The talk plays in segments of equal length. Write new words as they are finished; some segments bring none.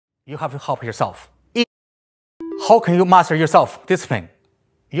you have to help yourself. How can you master yourself? Discipline.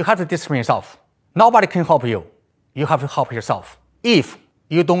 You have to discipline yourself. Nobody can help you. You have to help yourself. If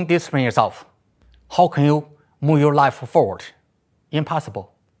you don't discipline yourself, how can you move your life forward?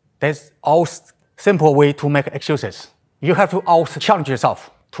 Impossible. There's always a simple way to make excuses. You have to always challenge yourself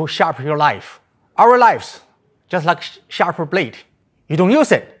to sharpen your life. Our lives, just like sharper blade. You don't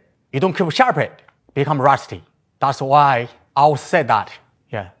use it. You don't keep sharp it, become rusty. That's why I always say that.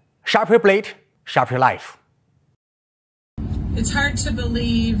 Yeah. Sharp your blade, sharp your life. It's hard to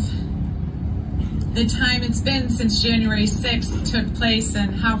believe the time it's been since January 6th took place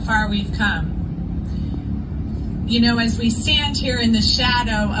and how far we've come. You know, as we stand here in the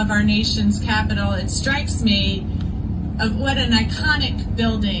shadow of our nation's capital, it strikes me of what an iconic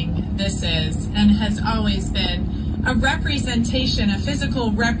building this is and has always been. A representation, a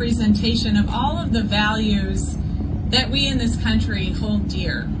physical representation of all of the values that we in this country hold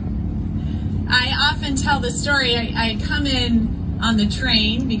dear. I often tell the story, I come in on the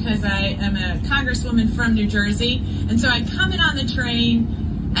train because I am a congresswoman from New Jersey, and so I come in on the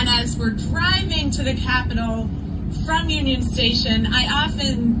train, and as we're driving to the Capitol from Union Station, I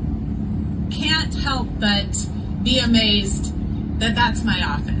often can't help but be amazed that that's my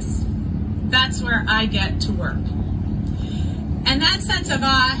office. That's where I get to work. And that sense of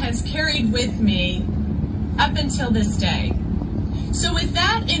awe has carried with me up until this day. So with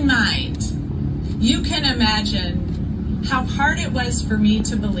that in mind, you can imagine how hard it was for me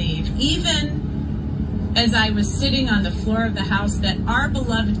to believe, even as I was sitting on the floor of the House, that our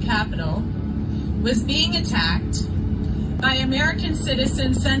beloved Capitol was being attacked by American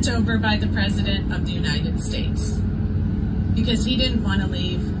citizens sent over by the President of the United States because he didn't want to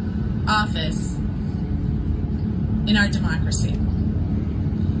leave office in our democracy.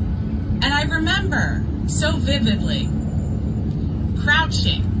 And I remember so vividly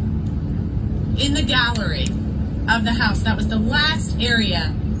crouching in the gallery of the House. That was the last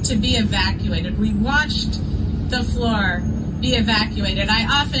area to be evacuated. We watched the floor be evacuated.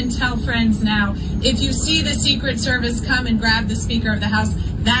 I often tell friends now, if you see the Secret Service come and grab the Speaker of the House,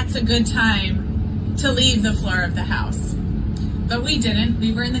 that's a good time to leave the floor of the House. But we didn't.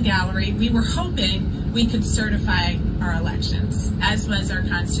 We were in the gallery. We were hoping we could certify our elections, as was our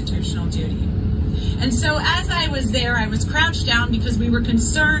constitutional duty. And so as I was there, I was crouched down because we were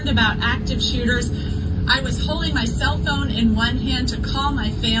concerned about active shooters. I was holding my cell phone in one hand to call my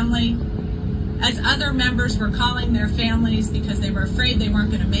family, as other members were calling their families because they were afraid they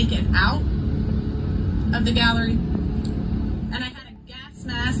weren't going to make it out of the gallery. And I had a gas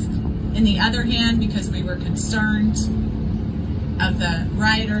mask in the other hand because we were concerned of the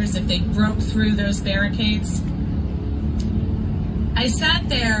rioters if they broke through those barricades. I sat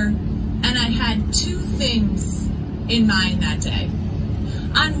there and I had two things in mind that day.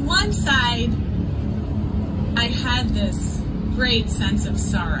 On one side, I had this great sense of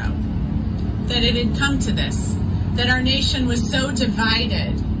sorrow that it had come to this, that our nation was so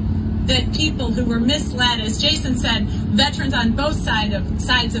divided, that people who were misled, as Jason said, veterans on both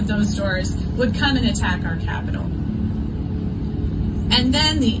sides of those doors would come and attack our Capitol. And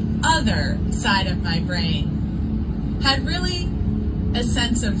then the other side of my brain had really a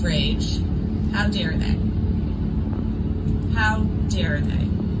sense of rage. How dare they? How dare they?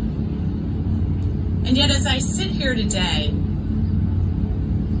 And yet as I sit here today,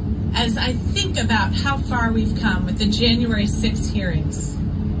 as I think about how far we've come with the January 6th hearings,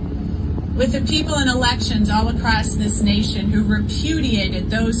 with the people in elections all across this nation who repudiated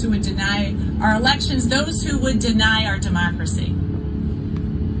those who would deny our elections, those who would deny our democracy,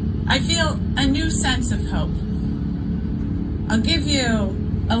 I feel a new sense of hope. I'll give you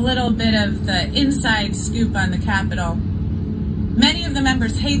a little bit of the inside scoop on the Capitol. Many of the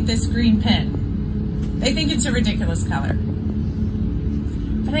members hate this green pin. They think it's a ridiculous color.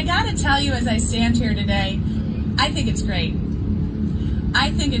 But I gotta tell you, as I stand here today, I think it's great.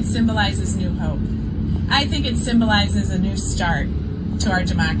 I think it symbolizes new hope. I think it symbolizes a new start to our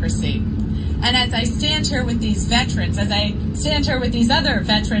democracy. And as I stand here with these veterans, as I stand here with these other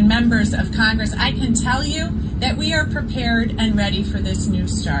veteran members of Congress, I can tell you that we are prepared and ready for this new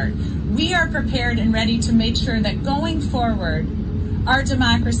start. We are prepared and ready to make sure that going forward, our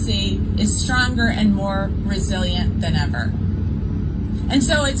democracy is stronger and more resilient than ever. And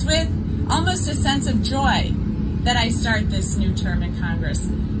so it's with almost a sense of joy that I start this new term in Congress,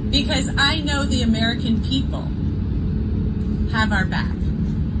 because I know the American people have our back.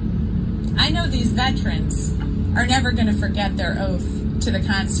 I know these veterans are never going to forget their oath to the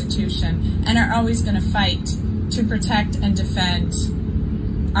Constitution and are always going to fight to protect and defend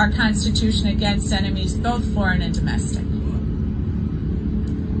our Constitution against enemies, both foreign and domestic.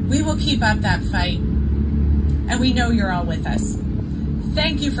 We will keep up that fight, and we know you're all with us.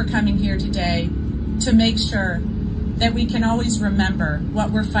 Thank you for coming here today to make sure that we can always remember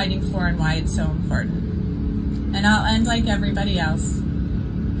what we're fighting for and why it's so important. And I'll end like everybody else.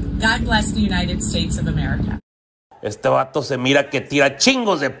 God bless the United States of America. Este vato se mira que tira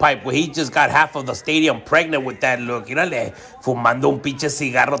chingos de pipe, güey. He just got half of the stadium pregnant with that look. Mírale, fumando un pinche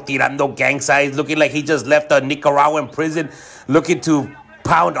cigarro, tirando gang signs, looking like he just left a Nicaraguan prison, looking to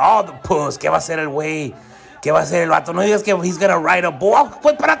pound all the puss. ¿Qué va a hacer el güey? ¿Qué va a hacer el vato? No digas que he's gonna ride a bull.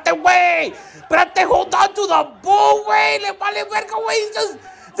 Pues espérate, güey. Espérate, hold on to the bull, güey. Le vale verga, güey. He's just,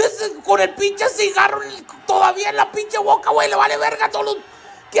 this is con el pinche cigarro todavía en la pinche boca, güey. Le vale verga a todos los...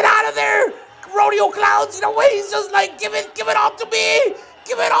 Get out of there, rodeo clowns. You know, güey. He's just like, give it all to me.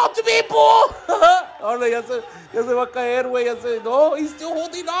 Give it all to me, bull. Oh, no, ya se va a caer, güey. No, he's still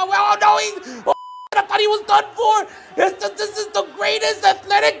holding on. Oh, no, he's... I thought he was done for. This is the greatest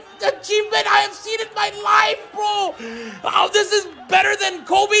athletic achievement I have seen in my life, bro. Oh, this is better than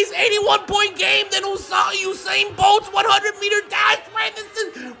Kobe's 81-point game, than Usain Bolt's 100-meter dash, man. This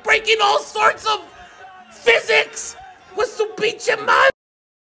is breaking all sorts of physics with su pinche madre.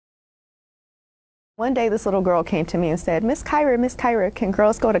 One day this little girl came to me and said, Miss Kyra, can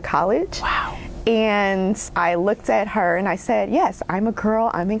girls go to college? Wow. And I looked at her and I said, yes, I'm a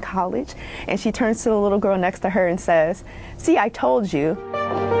girl, I'm in college. And she turns to the little girl next to her and says, see, I told you.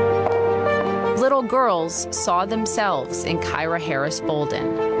 Little girls saw themselves in Kyra Harris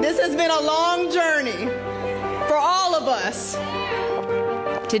Bolden. This has been a long journey for all of us.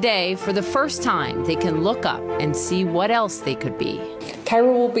 Today, for the first time, they can look up and see what else they could be.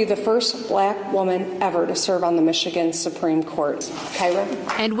 Kyra will be the first black woman ever to serve on the Michigan Supreme Court. Kyra.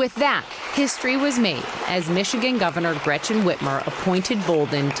 And with that, history was made as Michigan Governor Gretchen Whitmer appointed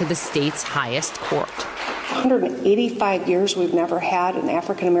Bolden to the state's highest court. 185 years we've never had an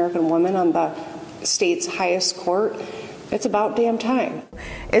African-American woman on the state's highest court. It's about damn time.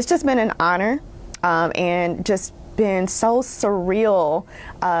 It's just been an honor and just been so surreal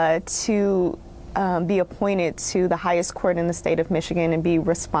to be appointed to the highest court in the state of Michigan and be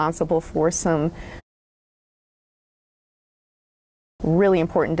responsible for some really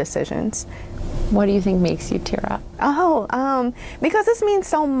important decisions. What do you think makes you tear up? Oh, because this means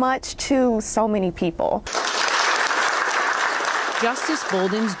so much to so many people. Justice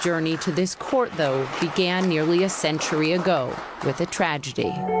Bolden's journey to this court, though, began nearly a century ago with a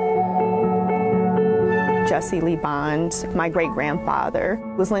tragedy. Jesse Lee Bond, my great-grandfather,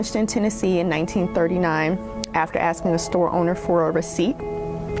 was lynched in Tennessee in 1939 after asking a store owner for a receipt.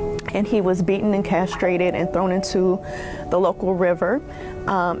 And he was beaten and castrated and thrown into the local river,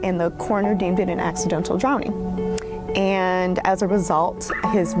 and the coroner deemed it an accidental drowning. And as a result,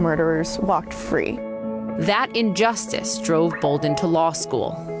 his murderers walked free. That injustice drove Bolden to law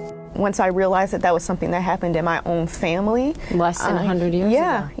school. Once I realized that that was something that happened in my own family. Less than 100 years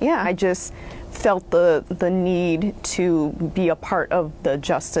ago. Yeah, I just felt the need to be a part of the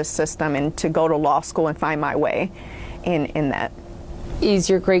justice system and to go to law school and find my way in that. Is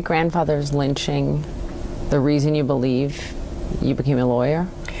your great-grandfather's lynching the reason you believe you became a lawyer?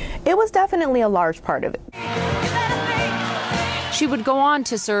 It was definitely a large part of it. She would go on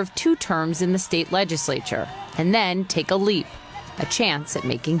to serve 2 terms in the state legislature and then take a leap, a chance at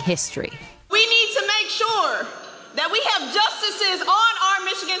making history. We need to make sure that we have justices on our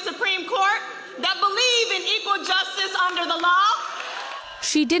Michigan Supreme Court that believe in equal justice under the law.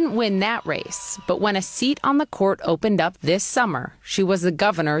 She didn't win that race, but when a seat on the court opened up this summer, she was the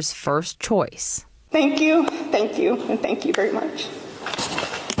governor's first choice. Thank you, and thank you very much.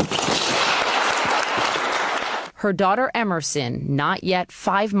 Her daughter Emerson, not yet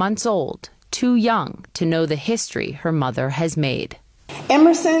 5 months old, too young to know the history her mother has made.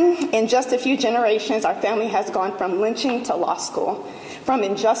 Emerson, in just a few generations, our family has gone from lynching to law school, from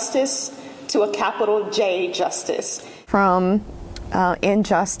injustice to a capital J justice. From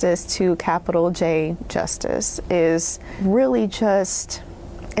injustice to capital J justice is really just,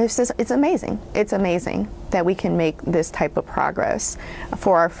 it's amazing. It's amazing that we can make this type of progress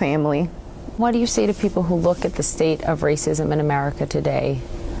for our family. What do you say to people who look at the state of racism in America today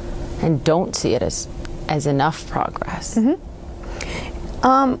and don't see it as enough progress?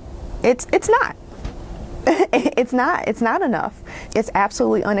 It's not. It's not enough. It's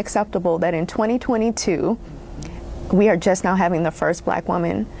absolutely unacceptable that in 2022, we are just now having the first black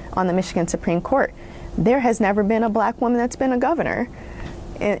woman on the Michigan Supreme Court. There has never been a black woman that's been a governor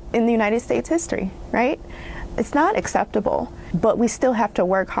in the United States history, right? It's not acceptable, but we still have to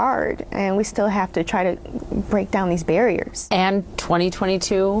work hard and we still have to try to break down these barriers. And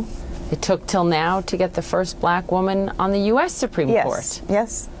 2022, it took till now to get the first black woman on the U.S. Supreme Court.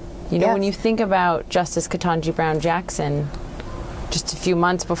 Yes. You know, when you think about Justice Ketanji Brown Jackson, just a few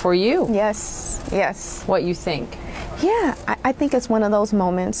months before you. Yes, yes. What you think? Yeah, I think it's one of those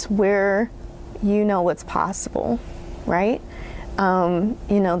moments where you know what's possible, right? You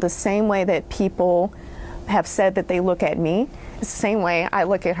know, the same way that people have said that they look at me, it's the same way I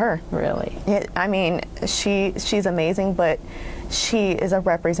look at her. Really? I mean, she's amazing, but she is a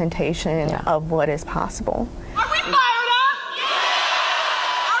representation of what is possible. Are we fired up? Yeah!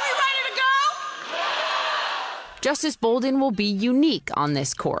 Are we ready to go? Justice Bolden will be unique on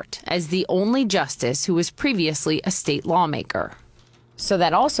this court as the only justice who was previously a state lawmaker. So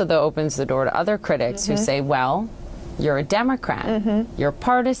that also, though, opens the door to other critics who say, well, you're a Democrat, you're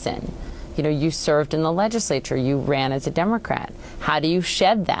partisan. You know, you served in the legislature, you ran as a Democrat. How do you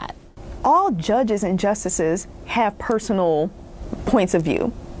shed that? All judges and justices have personal points of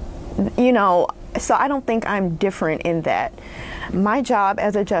view, you know, so I don't think I'm different in that. My job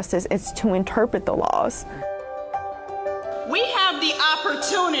as a justice is to interpret the laws. We have the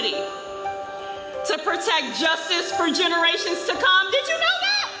opportunity to protect justice for generations to come. Did you know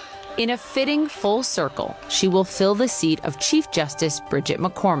that? In a fitting full circle, she will fill the seat of Chief Justice Bridget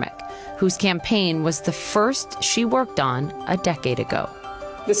McCormick, whose campaign was the first she worked on a decade ago.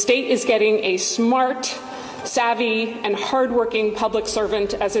 The state is getting a smart, savvy, and hardworking public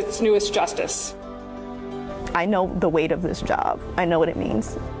servant as its newest justice. I know the weight of this job. I know what it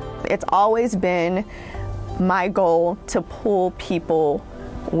means. It's always been my goal to pull people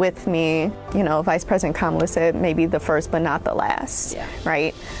with me. You know, Vice President Kamala said, maybe the first but not the last,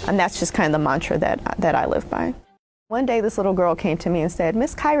 right? And that's just kind of the mantra that I live by. One day this little girl came to me and said,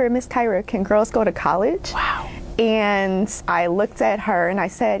 Miss Kyra, can girls go to college? Wow. And I looked at her and I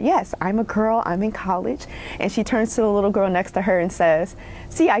said, yes, I'm a girl, I'm in college. And she turns to the little girl next to her and says,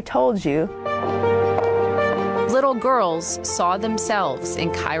 see, I told you. Little girls saw themselves in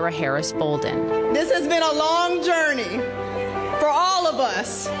Kyra Harris Bolden. This has been a long journey for all of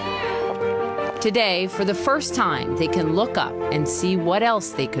us. Today, for the first time, they can look up and see what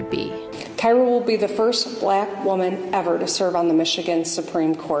else they could be. Kyra will be the first black woman ever to serve on the Michigan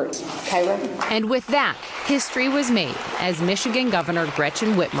Supreme Court. Kyra? And with that, history was made as Michigan Governor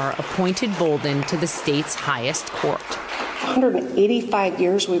Gretchen Whitmer appointed Bolden to the state's highest court. 185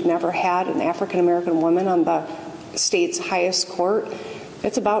 years we've never had an African-American woman on the state's highest court.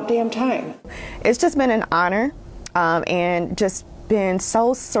 It's about damn time. It's just been an honor and just been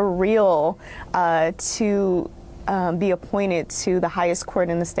so surreal to be appointed to the highest court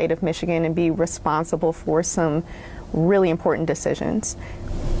in the state of Michigan and be responsible for some really important decisions.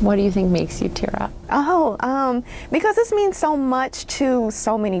 What do you think makes you tear up? Oh, because this means so much to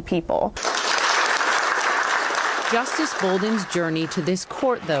so many people. Justice Bolden's journey to this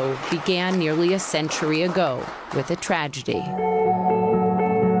court, though, began nearly a century ago with a tragedy.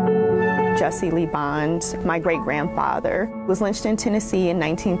 Jesse Lee Bond, my great-grandfather, was lynched in Tennessee in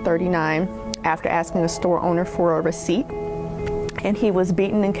 1939 after asking a store owner for a receipt. And he was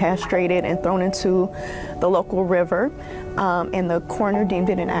beaten and castrated and thrown into the local river, and the coroner deemed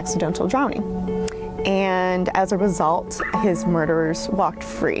it an accidental drowning. And as a result, his murderers walked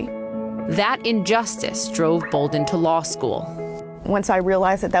free. That injustice drove Bolden to law school. Once I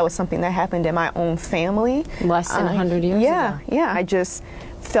realized that that was something that happened in my own family. Less than 100 years ago. Yeah, I just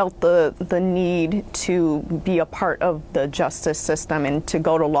felt the need to be a part of the justice system and to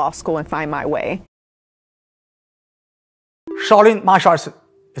go to law school and find my way. Shaolin martial arts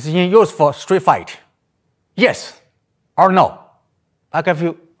is in use for street fight. Yes or no? I'll give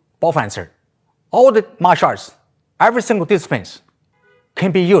you both answers. All the martial arts, every single discipline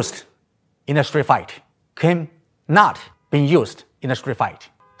can be used in a street fight, can not be used in a street fight.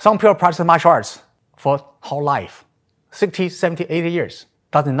 Some people practice martial arts for whole life, 60, 70, 80 years,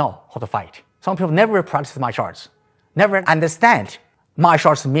 doesn't know how to fight. Some people never practice martial arts, never understand martial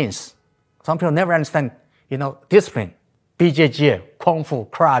arts means. Some people never understand, discipline, BJJ, Kung Fu,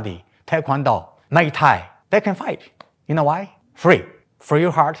 Karate, Taekwondo, Muay Thai. They can fight. You know why? Free. Free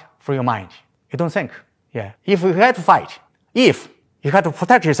your heart, free your mind. You don't think. Yeah. If you have to fight, if you have to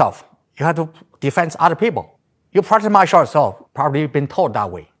protect yourself, you have to defend other people. You practice martial arts, so probably been told that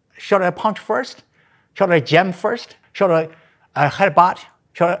way. Should I punch first? Should I jam first? Should I headbutt?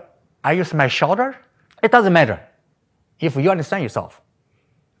 Should I use my shoulder? It doesn't matter. If you understand yourself,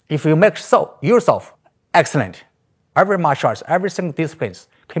 if you make yourself excellent, every martial arts, every single discipline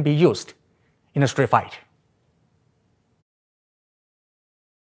can be used in a street fight.